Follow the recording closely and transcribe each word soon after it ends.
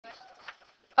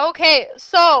Okay,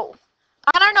 so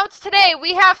on our notes today,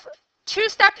 we have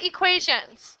two-step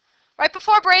equations. Right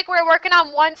before break, we were working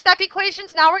on one-step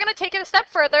equations. Now we're going to take it a step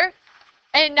further,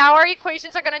 and now our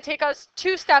equations are going to take us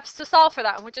 2 steps to solve for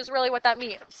them, which is really what that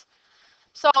means.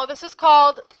 So this is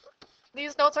called,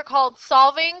 these notes are called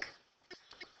solving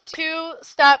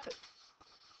two-step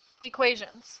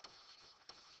equations.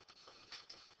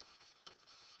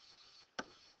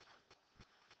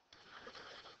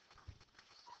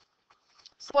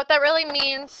 So what that really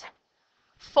means,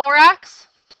 4x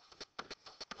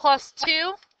plus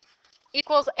 2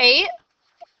 equals 8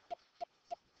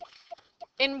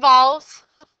 involves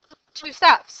 2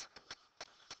 steps.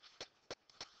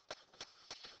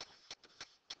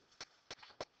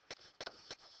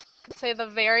 Say the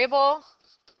variable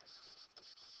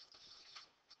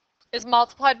is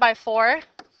multiplied by 4.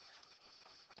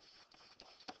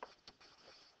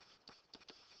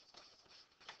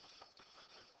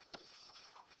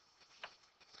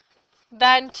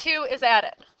 Then 2 is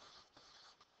added.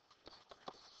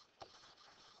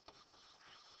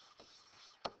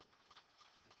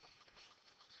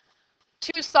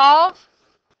 To solve,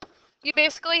 you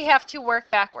basically have to work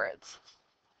backwards.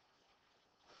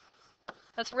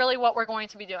 That's really what we're going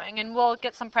to be doing, and we'll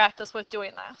get some practice with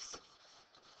doing this.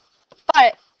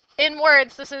 But in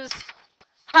words, this is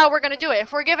how we're going to do it.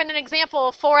 If we're given an example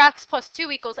of 4x plus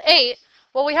 2 equals 8,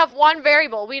 well, we have one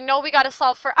variable. We know we got to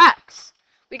solve for x.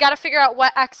 We got to figure out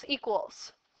what x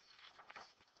equals.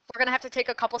 We're going to have to take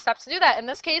a couple steps to do that. In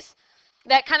this case,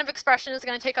 that kind of expression is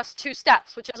going to take us 2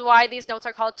 steps, which is why these notes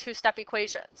are called two-step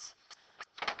equations.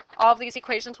 All of these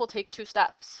equations will take 2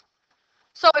 steps.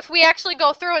 So if we actually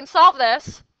go through and solve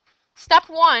this, step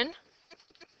 1,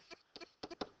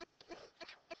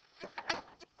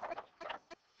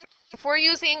 if we're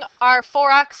using our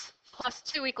 4x plus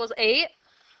 2 equals 8,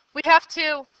 we have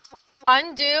to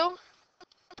undo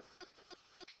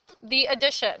the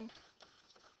addition,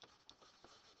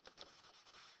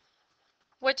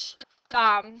 which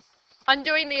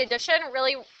undoing the addition,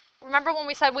 really, remember when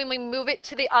we said when we move it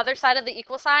to the other side of the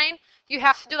equal sign, you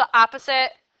have to do the opposite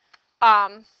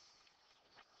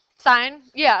sign?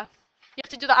 Yeah, you have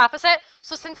to do the opposite.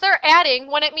 So since they're adding,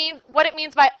 what it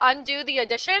means by undo the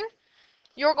addition,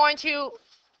 you're going to,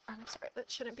 I'm sorry,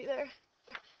 that shouldn't be there.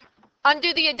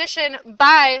 Undo the addition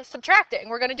by subtracting.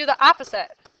 We're going to do the opposite.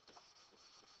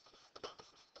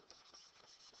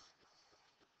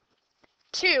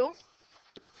 2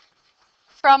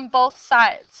 from both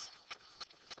sides.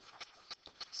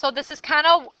 So this is kind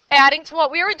of adding to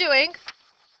what we were doing.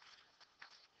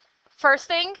 First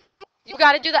thing, you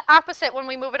got to do the opposite when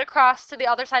we move it across to the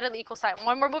other side of the equal sign.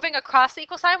 When we're moving across the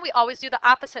equal sign, we always do the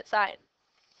opposite sign.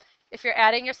 If you're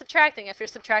adding, you're subtracting. If you're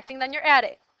subtracting, then you're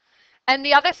adding. And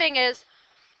the other thing is,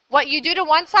 what you do to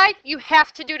one side, you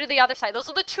have to do to the other side. Those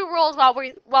are the 2 rules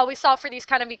while we solve for these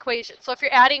kind of equations. So if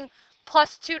you're adding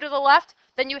plus 2 to the left,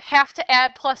 then you have to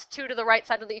add plus 2 to the right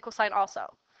side of the equal sign also.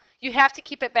 You have to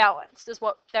keep it balanced, is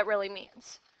what that really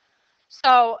means.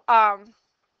 So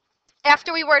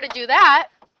after we were to do that,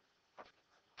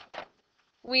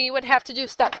 we would have to do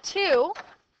step 2,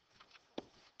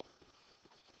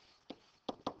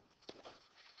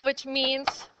 which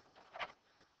means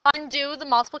undo the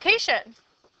multiplication.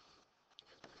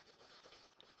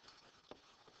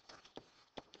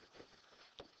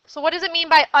 So what does it mean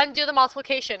by undo the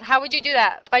multiplication? How would you do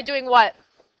that? By doing what?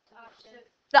 Opposite.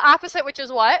 The opposite, which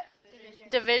is what? Division.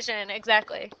 Division,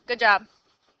 exactly. Good job.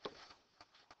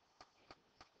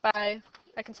 By,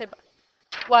 I can say,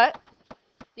 what?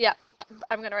 Yeah,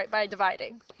 I'm going to write by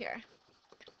dividing here.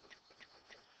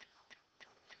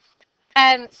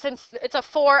 And since it's a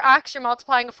 4x, you're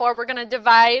multiplying a 4, we're going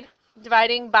to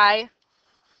dividing by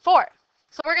 4.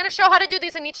 So we're going to show how to do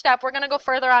these in each step. We're going to go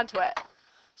further onto it.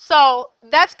 So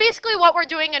that's basically what we're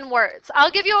doing in words.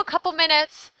 I'll give you a couple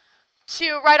minutes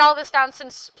to write all this down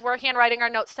since we're handwriting our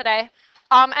notes today.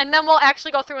 And then we'll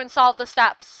actually go through and solve the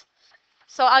steps.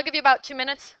 So I'll give you about 2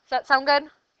 minutes. Does that sound good?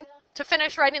 To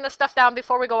finish writing the stuff down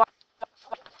before we go on.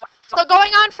 So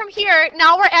going on from here,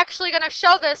 now we're actually going to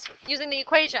show this using the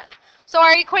equation. So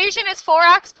our equation is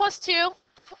 4x plus 2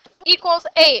 equals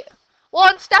 8. Well,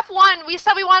 in step 1, we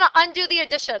said we want to undo the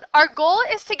addition. Our goal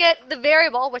is to get the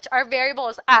variable, which our variable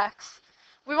is x.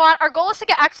 Our goal is to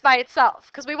get x by itself,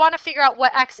 because we want to figure out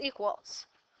what x equals.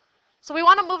 So we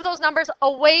want to move those numbers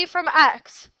away from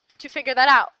x to figure that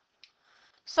out.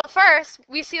 So first,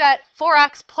 we see that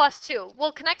 4x plus 2.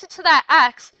 Well, connected to that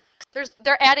x,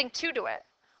 they're adding 2 to it.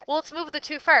 Well, let's move the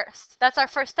 2 first. That's our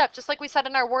first step, just like we said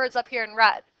in our words up here in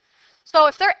red. So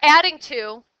if they're adding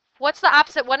 2, what's the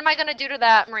opposite? What am I going to do to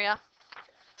that, Maria?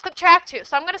 Subtract 2.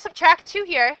 So I'm going to subtract 2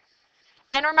 here.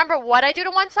 And remember, what I do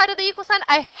to one side of the equal sign,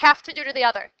 I have to do to the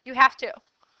other. You have to.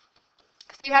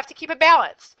 You have to keep it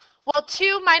balanced. Well,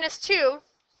 2 minus 2,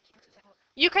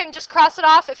 you can just cross it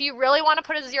off. If you really want to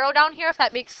put a 0 down here, if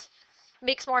that makes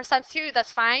more sense to you,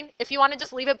 that's fine. If you want to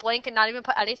just leave it blank and not even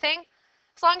put anything,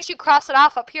 as long as you cross it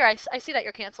off up here, I see that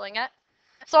you're canceling it.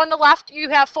 So on the left, you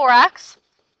have 4x.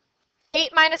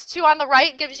 8 minus 2 on the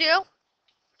right gives you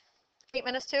 8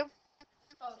 minus 2?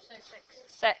 Oh, 6.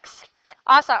 6.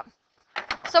 Awesome.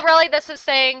 So really this is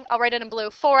saying, I'll write it in blue,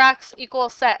 4x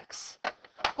equals 6.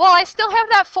 Well, I still have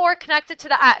that 4 connected to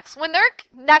the x. When they're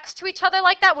next to each other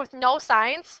like that with no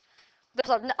signs,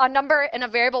 there's a number and a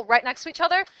variable right next to each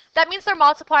other, that means they're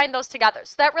multiplying those together.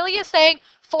 So that really is saying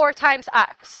 4 times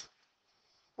x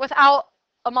without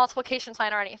a multiplication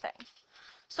sign or anything.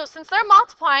 So since they're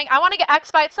multiplying, I want to get x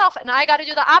by itself, and I got to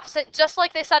do the opposite, just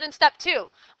like they said in step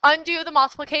 2. Undo the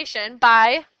multiplication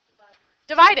by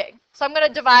dividing. So I'm going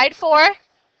to divide 4.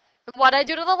 What I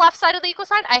do to the left side of the equal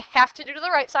sign, I have to do to the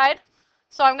right side.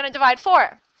 So I'm going to divide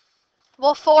 4.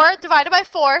 Well, 4 divided by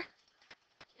 4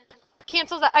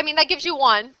 cancels that. I mean, that gives you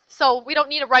 1. So we don't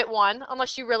need to write 1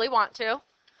 unless you really want to.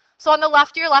 So on the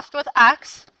left, you're left with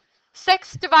x.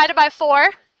 6 divided by 4,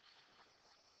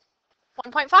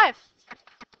 1.5.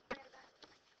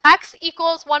 X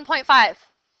equals 1.5.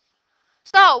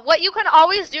 So what you can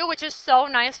always do, which is so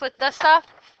nice with this stuff,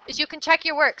 is you can check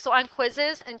your work. So on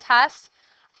quizzes and tests,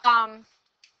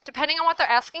 depending on what they're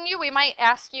asking you, we might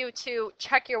ask you to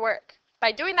check your work.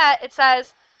 By doing that, it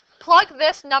says, plug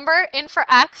this number in for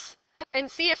x and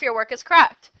see if your work is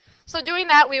correct. So doing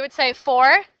that, we would say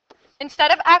 4.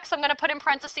 Instead of x, I'm going to put in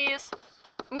parentheses,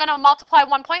 I'm going to multiply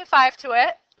 1.5 to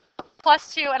it,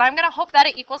 plus 2, and I'm going to hope that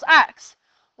it equals x.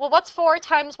 Well, what's 4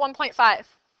 times 1.5?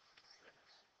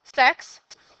 6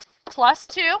 plus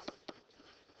 2.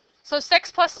 So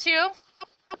 6 plus 2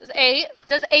 is 8.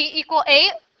 Does 8 equal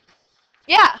 8?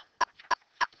 Yeah.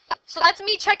 So that's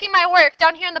me checking my work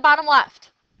down here in the bottom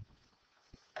left.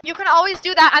 You can always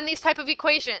do that on these type of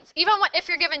equations. Even if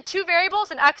you're given 2 variables,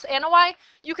 an x and a y,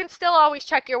 you can still always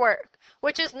check your work,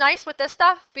 which is nice with this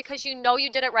stuff because you know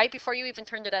you did it right before you even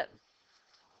turned it in,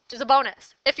 which is a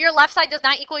bonus. If your left side does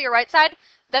not equal your right side,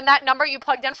 then that number you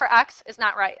plugged in for x is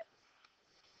not right.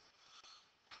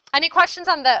 Any questions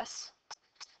on this?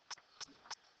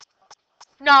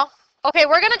 No? Okay,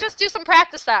 we're going to just do some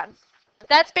practice then.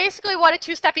 That's basically what a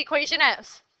 2-step equation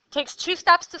is. It takes 2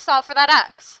 steps to solve for that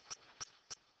x.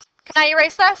 Can I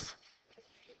erase this?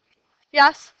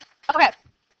 Yes? Okay.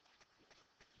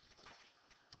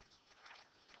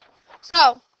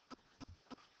 So,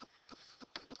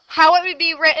 how it would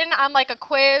be written on like a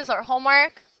quiz or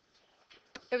homework,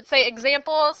 it would say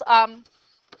examples.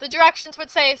 The directions would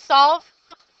say solve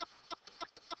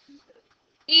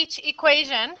each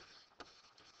equation.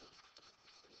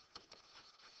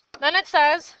 Then it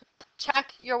says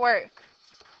check your work,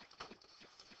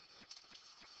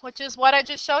 which is what I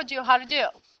just showed you how to do.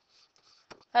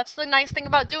 That's the nice thing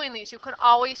about doing these. You can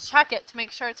always check it to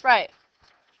make sure it's right.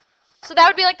 So that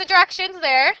would be like the directions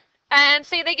there. And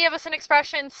say they gave us an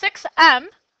expression 6m.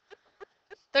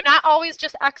 They're not always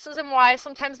just x's and y's.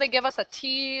 Sometimes they give us a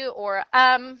t or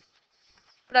m,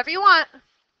 whatever you want.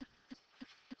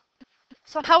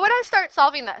 So how would I start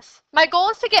solving this? My goal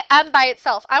is to get m by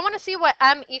itself. I want to see what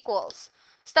m equals.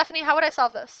 Stephanie, how would I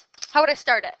solve this? How would I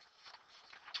start it?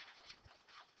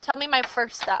 Tell me my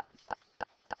first step.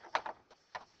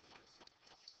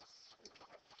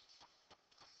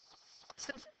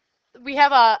 Since we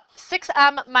have a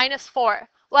 6m minus 4.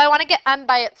 Well, I want to get m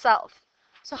by itself.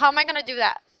 So how am I going to do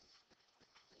that?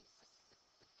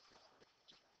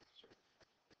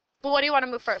 Well, what do you want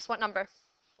to move first? What number?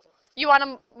 You want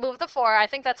to move the 4. I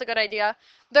think that's a good idea.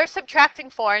 They're subtracting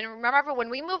 4. And remember, when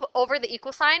we move over the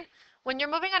equal sign, when you're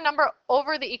moving a number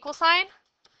over the equal sign,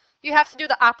 you have to do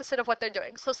the opposite of what they're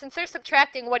doing. So since they're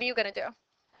subtracting, what are you going to do?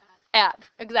 Add.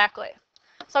 Exactly.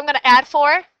 So I'm going to add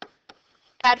 4.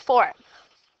 Add 4.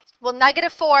 Well,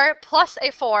 negative 4 plus a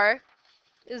 4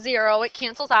 is 0. It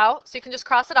cancels out, so you can just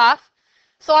cross it off.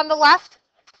 So on the left,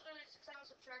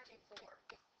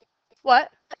 what?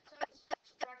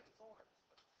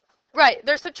 Right,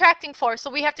 they're subtracting 4, so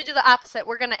we have to do the opposite.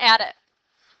 We're going to add it.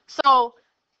 So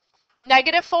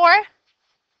negative 4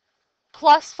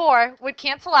 plus 4 would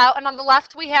cancel out, and on the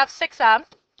left we have 6m.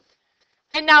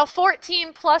 And now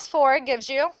 14 plus 4 gives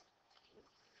you,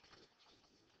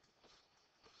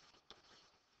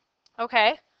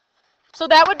 okay, so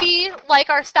that would be like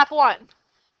our step 1.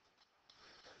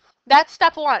 That's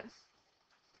step 1.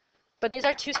 But these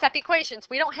are 2-step equations.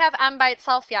 We don't have m by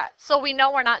itself yet, so we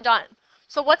know we're not done.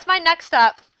 So what's my next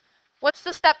step? What's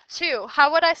the step 2?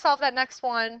 How would I solve that next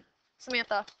one,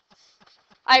 Samantha?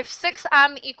 I have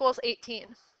 6m equals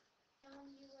 18.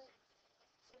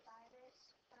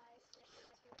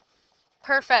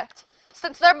 Perfect.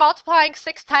 Since they're multiplying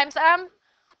 6 times m,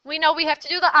 we know we have to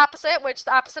do the opposite, which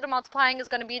the opposite of multiplying is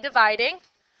going to be dividing.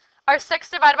 Our 6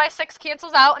 divided by 6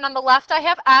 cancels out, and on the left I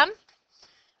have m.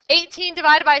 18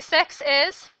 divided by 6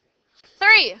 is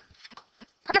 3.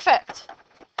 Perfect.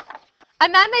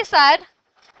 And then they said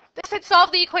this could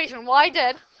solve the equation. Well, I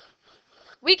did.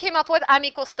 We came up with m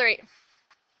equals 3.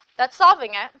 That's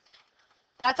solving it.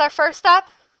 That's our first step.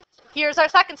 Here's our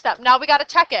second step. Now we got to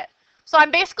check it. So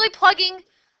I'm basically plugging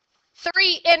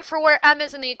 3 in for where m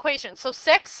is in the equation. So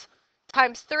 6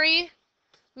 times 3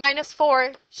 minus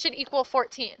 4 should equal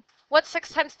 14. What's 6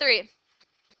 times 3?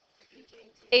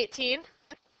 18.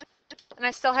 And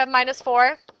I still have minus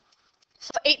 4.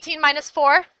 So 18 minus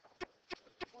 4?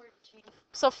 14.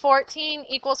 So 14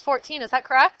 equals 14. Is that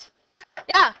correct?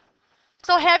 Yeah.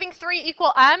 So having 3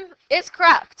 equal m is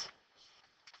correct.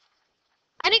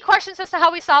 Any questions as to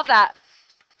how we solve that?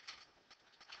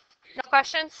 No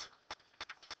questions?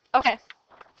 Okay.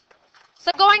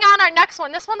 So going on our next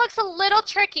one. This one looks a little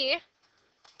tricky,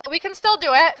 but we can still do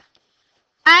it.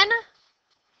 N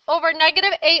over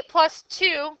negative 8 plus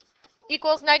 2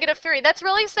 equals negative 3. That's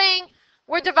really saying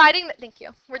we're dividing, thank you,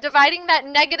 we're dividing that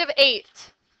negative 8.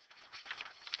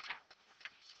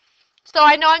 So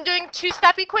I know I'm doing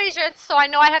two-step equations, so I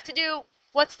know I have to do,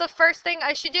 what's the first thing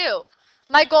I should do?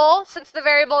 My goal, since the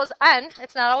variable is n,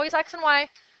 it's not always x and y,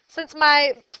 since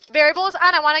my variable is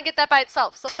n, I want to get that by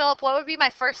itself. So Philip, what would be my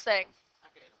first thing?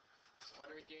 Okay.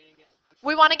 What are we doing again?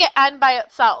 We want to get n by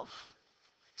itself.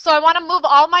 So I want to move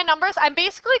all my numbers. I'm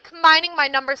basically combining my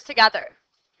numbers together.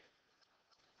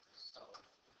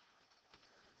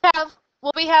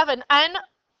 We have an n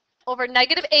over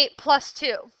negative 8 plus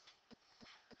 2.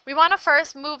 We want to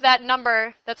first move that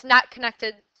number that's not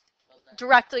connected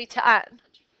directly to n.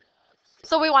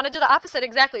 So we want to do the opposite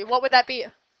exactly. What would that be?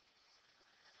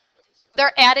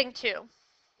 They're adding 2.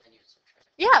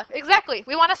 Yeah, exactly.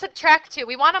 We want to subtract 2.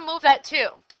 We want to move that 2.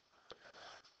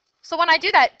 So when I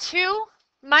do that, 2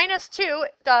 minus 2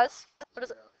 does, what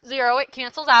is it? 0. It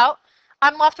cancels out.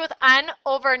 I'm left with n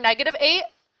over negative 8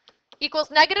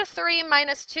 equals negative 3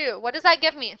 minus 2. What does that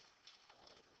give me?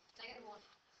 Negative 1.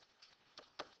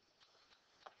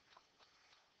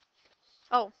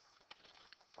 Oh.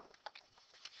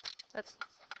 That's,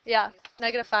 yeah,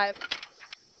 negative 5.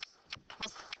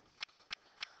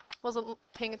 Wasn't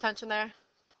paying attention there.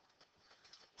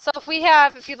 So if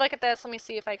you look at this, let me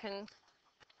see if I can,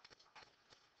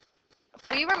 if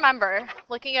we remember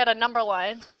looking at a number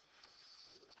line,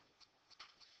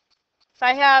 if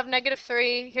I have negative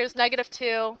 3, here's negative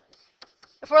 2.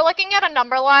 If we're looking at a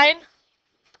number line,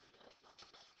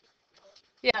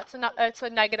 yeah, it's a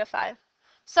negative 5.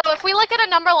 So if we look at a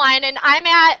number line and I'm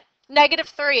at negative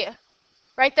 3,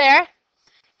 right there,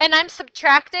 and I'm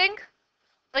subtracting,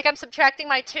 like I'm subtracting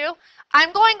my 2,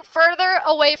 I'm going further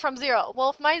away from 0. Well,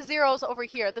 if my 0 is over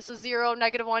here, this is 0,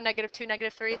 negative 1, negative 2,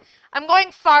 negative 3, I'm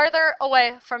going farther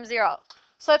away from 0.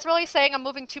 So it's really saying I'm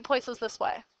moving 2 places this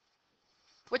way,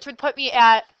 which would put me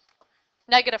at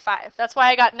negative 5. That's why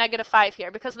I got negative 5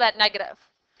 here, because of that negative.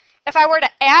 If I were to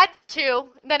add 2,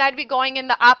 then I'd be going in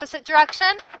the opposite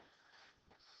direction,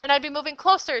 and I'd be moving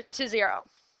closer to 0.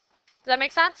 Does that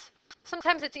make sense?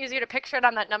 Sometimes it's easier to picture it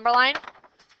on that number line.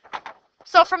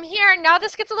 So from here, now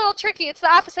this gets a little tricky. It's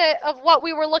the opposite of what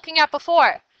we were looking at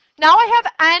before. Now I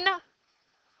have n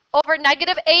over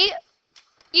negative 8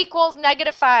 equals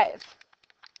negative 5.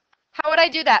 How would I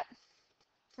do that?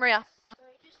 Maria? So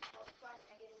you just multiply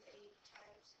negative 8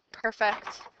 times.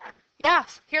 Perfect.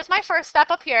 Yes, here's my first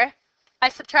step up here. I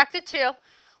subtracted 2.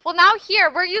 Well, now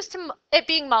here, we're used to it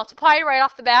being multiplied right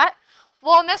off the bat.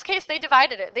 Well, in this case, they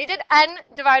divided it. They did n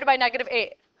divided by negative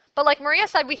 8. But like Maria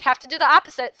said, we have to do the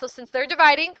opposite. So since they're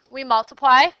dividing, we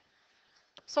multiply.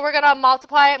 So we're going to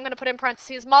multiply, I'm going to put in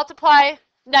parentheses, multiply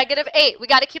negative 8. We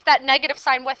got to keep that negative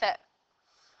sign with it.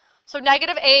 So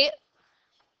negative 8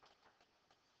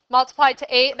 multiplied to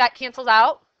 8, that cancels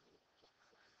out.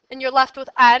 And you're left with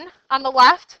n on the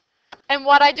left. And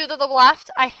what I do to the left,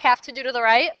 I have to do to the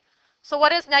right. So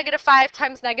what is negative 5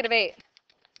 times negative 8?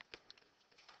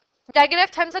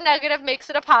 Negative times a negative makes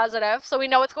it a positive. So we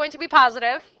know it's going to be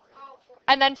positive.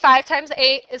 And then 5 times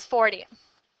 8 is 40.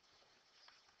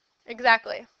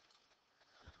 Exactly.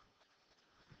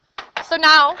 So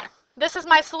now, this is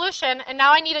my solution, and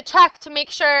now I need to check to make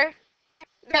sure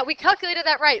that we calculated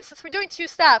that right. Since we're doing 2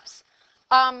 steps,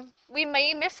 we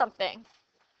may miss something.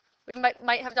 We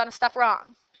might have done a step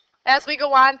wrong. As we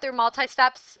go on through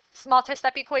multi-step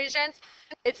equations,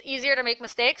 it's easier to make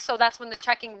mistakes, so that's when the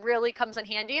checking really comes in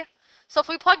handy. So if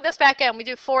we plug this back in, we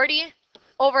do 40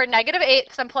 over negative 8,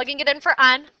 because I'm plugging it in for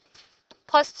n,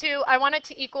 plus 2, I want it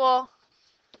to equal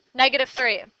negative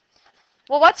 3.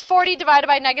 Well, what's 40 divided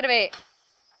by negative 8?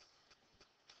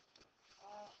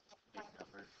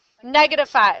 Negative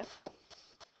 5.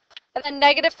 And then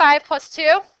negative 5 plus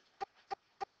 2?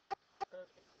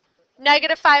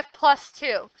 Negative 5 plus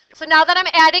 2. So now that I'm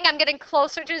adding, I'm getting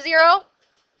closer to 0.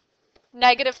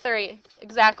 Negative 3.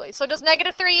 Exactly. So does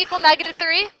negative 3 equal negative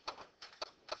 3?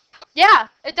 Yeah,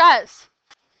 it does.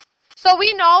 So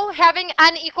we know having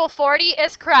n equal 40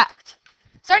 is correct.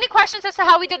 Is there any questions as to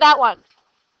how we did that one?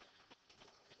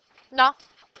 No?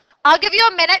 I'll give you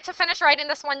a minute to finish writing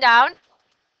this one down.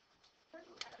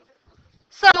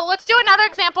 So let's do another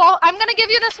example. I'm going to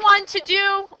give you this one to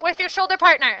do with your shoulder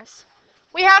partners.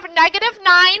 We have negative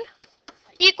 9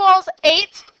 equals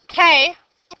 8k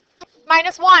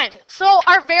minus 1. So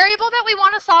our variable that we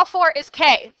want to solve for is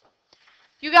k.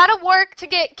 You got to work to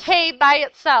get k by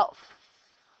itself.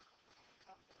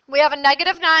 We have a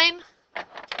negative 9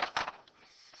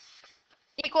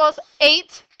 equals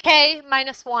 8k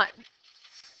minus 1.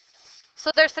 So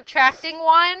they're subtracting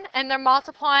 1 and they're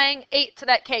multiplying 8 to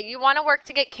that k. You want to work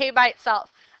to get k by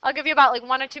itself. I'll give you about like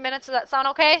 1 or 2 minutes. Does that sound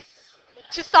okay?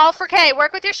 To solve for k,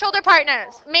 work with your shoulder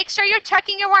partners. Make sure you're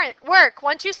checking your work.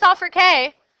 Once you solve for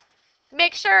k,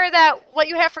 make sure that what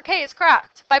you have for k is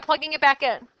correct by plugging it back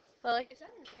in. Lily? Is that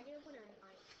a negative one or an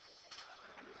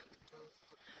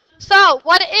I? So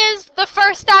what is the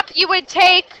first step you would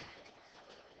take?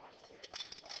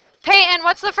 Peyton,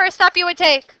 what's the first step you would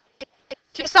take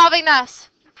to solving this?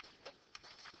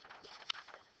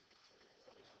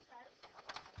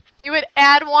 You would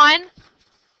add 1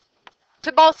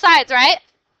 to both sides, right?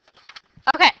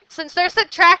 Okay, since they're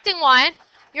subtracting 1,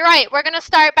 you're right. We're going to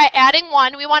start by adding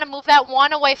 1. We want to move that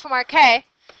 1 away from our k.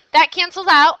 That cancels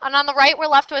out, and on the right, we're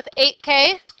left with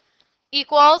 8k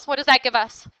equals, what does that give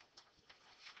us?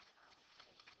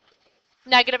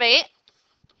 Negative 8.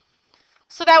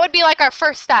 So that would be like our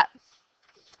first step.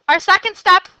 Our second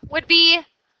step would be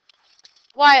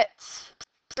what,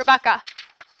 Rebecca?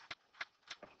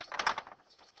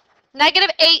 Negative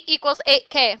 8 equals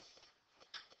 8k.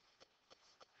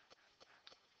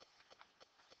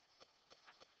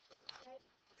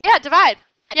 Yeah, divide.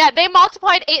 Yeah, they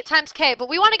multiplied 8 times k, but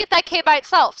we want to get that k by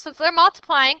itself. Since they're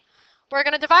multiplying, we're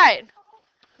going to divide.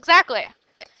 Exactly.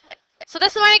 So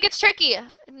this is when it gets tricky.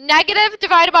 Negative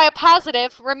divided by a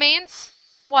positive remains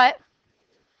what?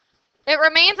 It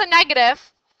remains a negative.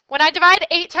 When I divide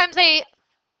 8 times 8,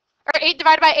 or 8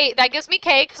 divided by 8, that gives me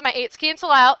k because my 8's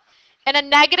cancel out. And a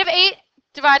negative 8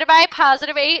 divided by a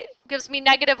positive 8 gives me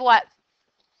negative what?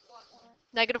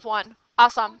 Negative 1.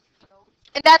 Awesome.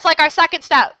 And that's like our second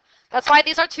step. That's why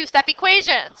these are two-step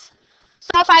equations.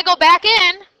 So if I go back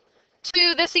in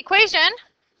to this equation,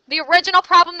 the original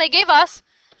problem they gave us,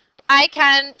 I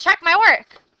can check my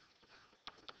work.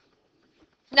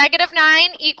 Negative 9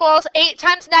 equals 8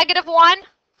 times negative 1.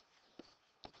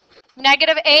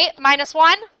 Negative 8 minus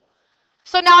 1.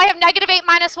 So now I have negative 8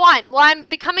 minus 1. Well, I'm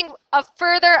becoming a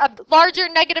larger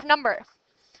negative number.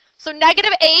 So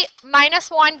negative 8 minus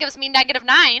 1 gives me negative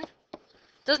 9.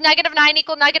 Does negative 9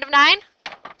 equal negative 9?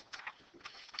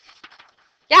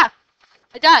 Yeah,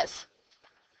 it does.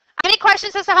 Any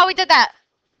questions as to how we did that?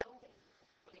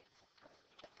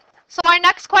 So our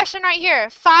next question right here,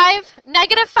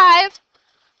 negative 5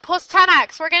 plus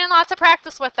 10x. We're getting lots of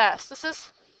practice with this. This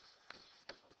is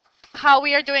how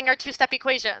we are doing our two-step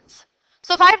equations.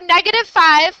 So if I have negative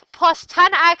 5 plus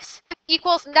 10x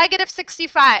equals negative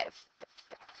 65,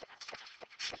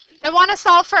 I want to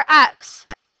solve for x.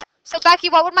 So Becky,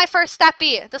 what would my first step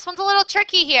be? This one's a little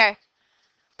tricky here.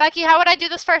 Becky, how would I do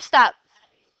this first step?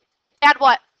 Add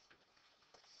what?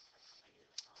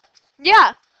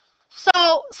 Yeah.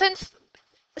 So since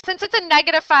it's a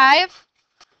negative 5,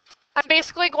 I'm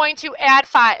basically going to add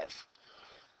 5.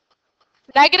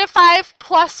 Negative 5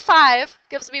 plus 5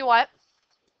 gives me what?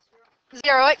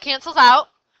 0. It cancels out.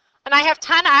 And I have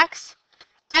 10x.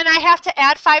 And I have to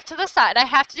add 5 to this side. I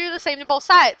have to do the same to both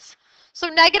sides. So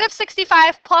negative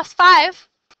 65 plus 5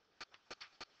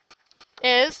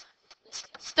 is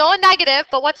still a negative,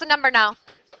 but what's the number now?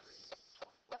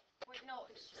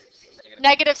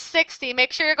 Negative 60.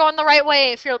 Make sure you're going the right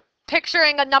way. If you're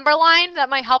picturing a number line, that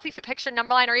might help you if you picture a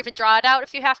number line or even draw it out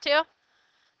if you have to.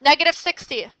 Negative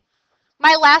 60.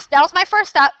 That was my first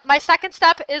step. My second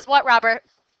step is what, Robert?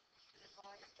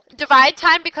 Divide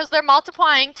time because they're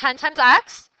multiplying 10 times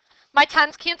x. My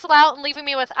 10's cancel out and leaving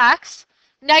me with x.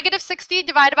 Negative 60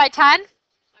 divided by 10.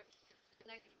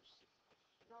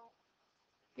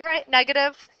 You're right,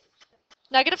 negative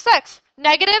 6.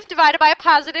 Negative divided by a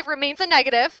positive remains a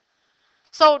negative.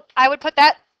 So I would put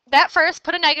that that first,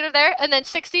 put a negative there, and then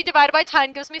 60 divided by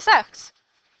 10 gives me 6.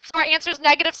 So our answer is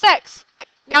negative 6.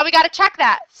 Now we got to check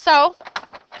that. So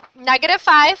negative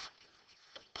 5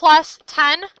 plus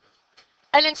 10,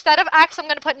 and instead of x, I'm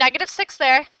going to put negative 6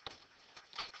 there.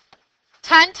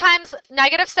 10 times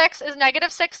negative 6 is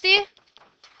negative 60.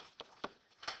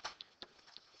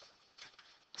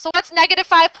 So what's negative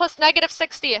 5 plus negative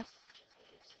 60?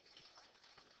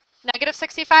 Negative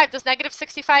 65. Does negative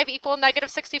 65 equal negative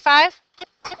 65?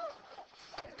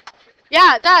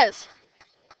 Yeah, it does.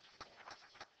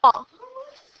 Oh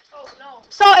no.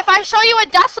 So if I show you a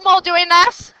decimal doing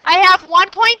this, I have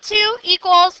 1.2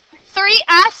 equals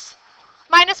 3s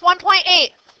minus 1.8.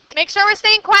 Make sure we're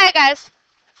staying quiet, guys.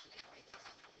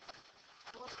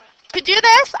 To do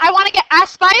this, I want to get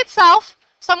s by itself,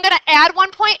 so I'm going to add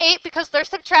 1.8 because they're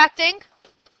subtracting.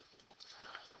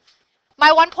 My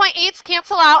 1.8s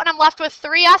cancel out, and I'm left with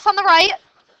 3s on the right.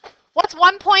 What's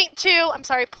 1.2? I'm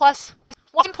sorry, plus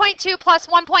 1.2 plus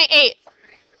 1.8?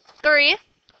 3.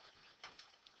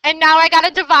 And now I got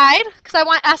to divide, because I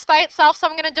want s by itself, so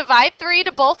I'm going to divide 3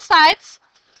 to both sides.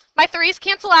 My 3's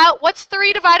cancel out. What's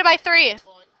 3 divided by 3?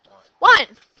 1.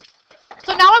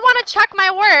 So now I want to check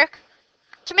my work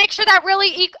to make sure that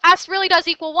s really does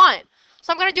equal 1.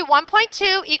 So I'm going to do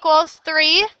 1.2 equals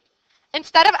 3.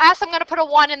 Instead of s, I'm going to put a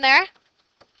 1 in there.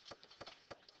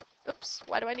 Oops,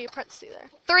 why do I need a parenthesis there?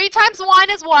 3 times 1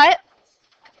 is what?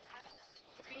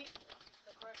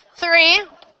 3.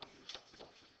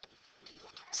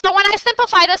 So when I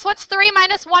simplify this, what's 3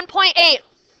 minus 1.8? 2.2.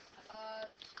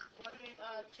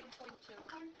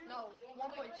 No,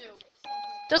 1.2.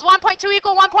 Does 1.2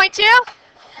 equal 1.2?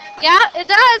 Yeah, it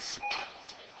does.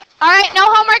 All right,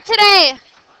 no homework today.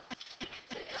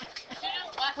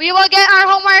 We will get our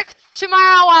homework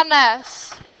tomorrow on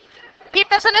this. Keep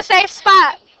this in a safe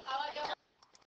spot.